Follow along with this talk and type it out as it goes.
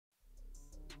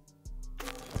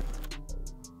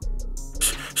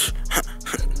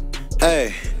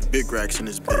Hey, big racks in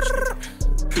this bitch.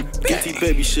 PT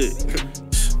baby shit.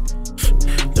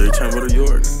 Third time go to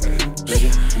York.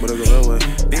 Nigga, better go that way.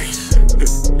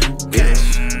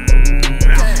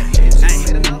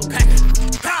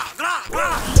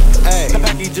 Hey,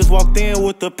 Pacii just walked in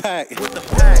with the pack.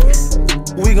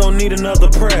 We gon' need another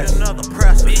press.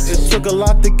 It took a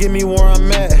lot to get me where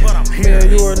I'm at. Me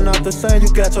and you are not the same,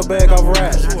 you got your bag off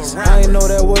rap. I ain't know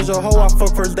that was your hoe, I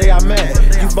fucked first day I met.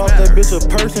 You bought that bitch a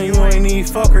person, you ain't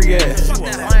even fuck her yet.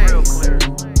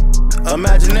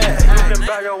 Imagine that. You can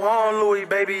buy your own Louis,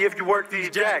 baby, if you work these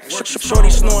jacks.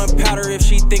 Shorty snoring powder if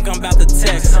she think I'm about to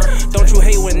text. Don't you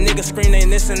hate when niggas scream they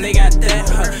this and they got that?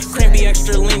 Cream be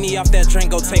extra leany off that drink,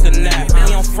 go take a nap.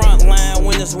 Me on front line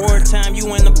when it's wartime, you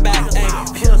in the back.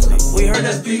 Ay, we heard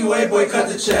that's PUA, boy, cut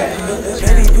the check.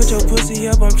 Baby, put your pussy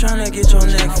up, I'm tryna get your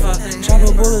neck fucked.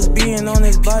 Chopper bullets being on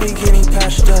his body, getting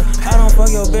patched up. I don't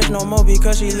fuck your bitch no more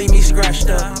because she leave me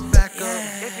scratched up.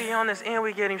 On this end,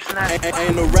 we get him snatched.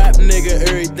 Ain't no rap nigga,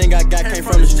 everything I got came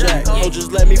from this jack. Oh,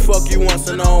 just let me fuck you once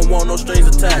and I don't want no strings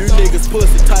attached. You niggas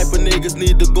pussy type of niggas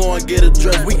need to go and get a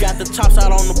dress. We got the chops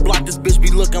out on the block, this bitch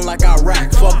be looking like I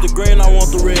rack. Fuck the green, I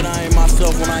want the red, I ain't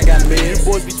myself when I got meds.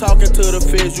 Boys be talking to the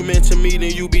feds, you mention me,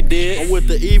 then you be dead. I'm with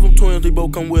the evil twins, they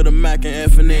both come with a Mac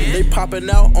and F&N. They popping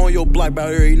out on your block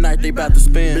about every night, they bout to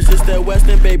spin. Bitch, it's that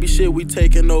Western baby shit, we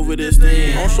taking over this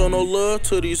thing. Don't show no love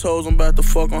to these hoes, I'm about to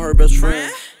fuck on her best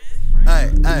friend.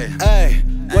 Hey,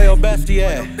 where your bestie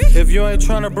at? If you ain't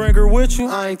tryna bring her with you,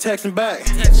 I ain't texting back.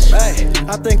 Hey,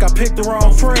 I think I picked the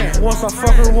wrong friend. Once I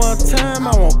fuck her one time,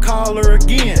 I won't call her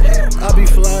again. I be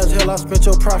fly as hell, I spent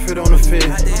your profit on the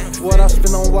fit. What I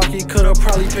spent on Wacky could've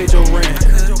probably paid your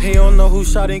rent. He don't know who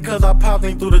shot him cause I popped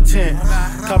him through the tent.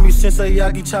 Call me Sensei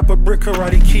Yagi, chop a brick,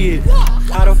 karate kid.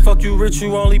 How the fuck you rich,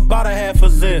 you only bought a half a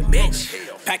zip?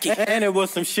 Pacii. And it was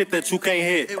some shit that you can't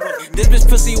hit. This bitch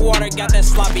pussy water got that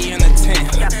sloppy in the tent.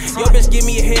 Yo bitch give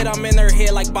me a hit, I'm in her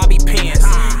head like Bobby Pants.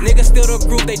 Niggas still the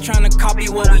group, they tryna copy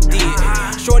what we did.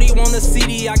 Shorty want the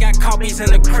CD, I got copies in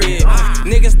the crib.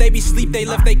 Niggas they be sleep, they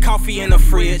left they coffee in the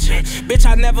fridge. Bitch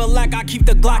I never lack, I keep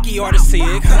the Glocky or the Sig.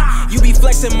 You be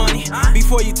flexing money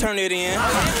before you turn it in.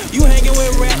 You hanging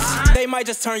with rats, they might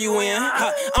just turn you in.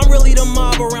 I'm really the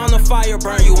mob around the fire,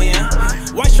 burn you in.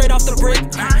 White straight off the brick,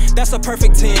 that's a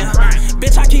perfect 10.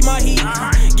 Bitch, I keep my heat,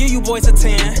 give you boys a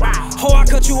 10. Ho, I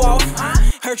cut you off,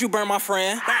 heard you burn my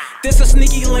friend. This a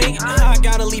sneaky link, I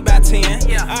gotta leave by 10.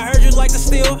 I heard you like to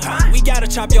steal, we gotta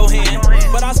chop your hand.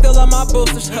 But I still love my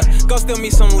boosters, go steal me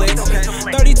some licks.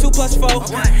 32 plus 4,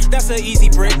 that's an easy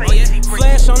brick.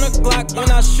 Flash on the Glock when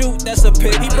I shoot, that's a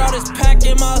pick. He brought his pack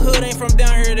in my hood, ain't from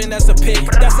down here, then that's a pick.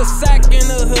 That's a sack in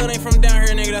the hood, ain't from down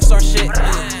here, nigga, that's our shit.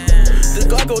 This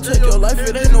Glock gon' take your life,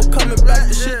 it ain't no coming back.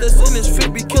 The shit that's in his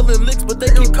fit be killing licks, but they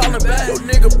keep calling back. Yo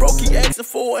nigga broke, he asking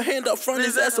for a hand up front,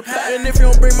 his ass a pack. And if he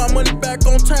don't bring my money back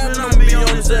on time, then I'ma be on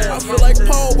his ass. I feel like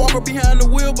Paul Walker behind the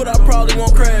wheel, but I probably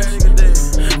won't crash.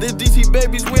 This DC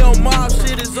babies, we on mob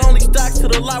shit. It's only stocks to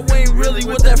the lot, we ain't really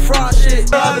with that fraud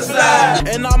shit.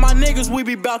 And all my niggas, we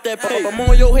be bout that pay. I'm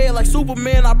on your head like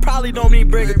Superman, I probably don't even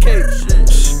bring a cape.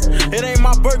 It ain't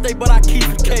my birthday, but I keep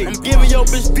the cake. I'm giving your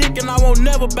bitch dick and I won't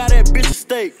never buy that bitch a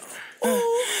steak.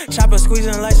 Chopper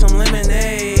squeezing like some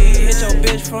lemonade. Hit your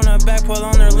bitch from the back, pull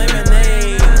on her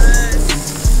lemonade.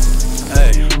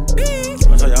 Hey,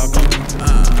 that's how y'all come.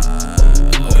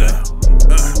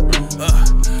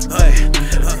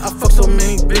 I fuck so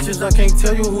many bitches, I can't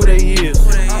tell you who they is.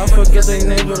 I forget they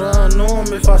name, but I know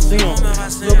them if I see them.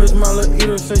 Yo bitch, my little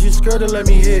eater says you scared to let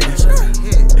me hit.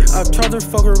 I tried to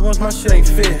fuck her once, my shit ain't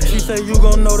fit. She say you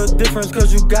gon' know the difference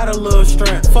cause you got a little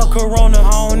strength. Fuck Corona,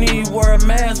 I don't need wear a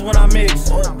mask when I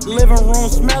mix. Living room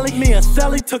smelly, me and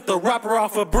Celly took the wrapper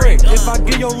off a brick. If I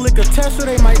give your liquor tester,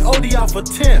 they might OD off a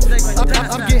 10.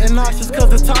 I'm getting nauseous cause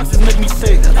the toxins make me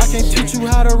sick. I can't teach you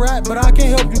how to rap, but I can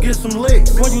help you get some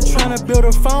licks. When you tryna build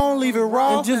a phone, leave it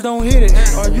raw and just don't hit it.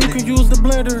 Or you can use the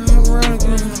blender.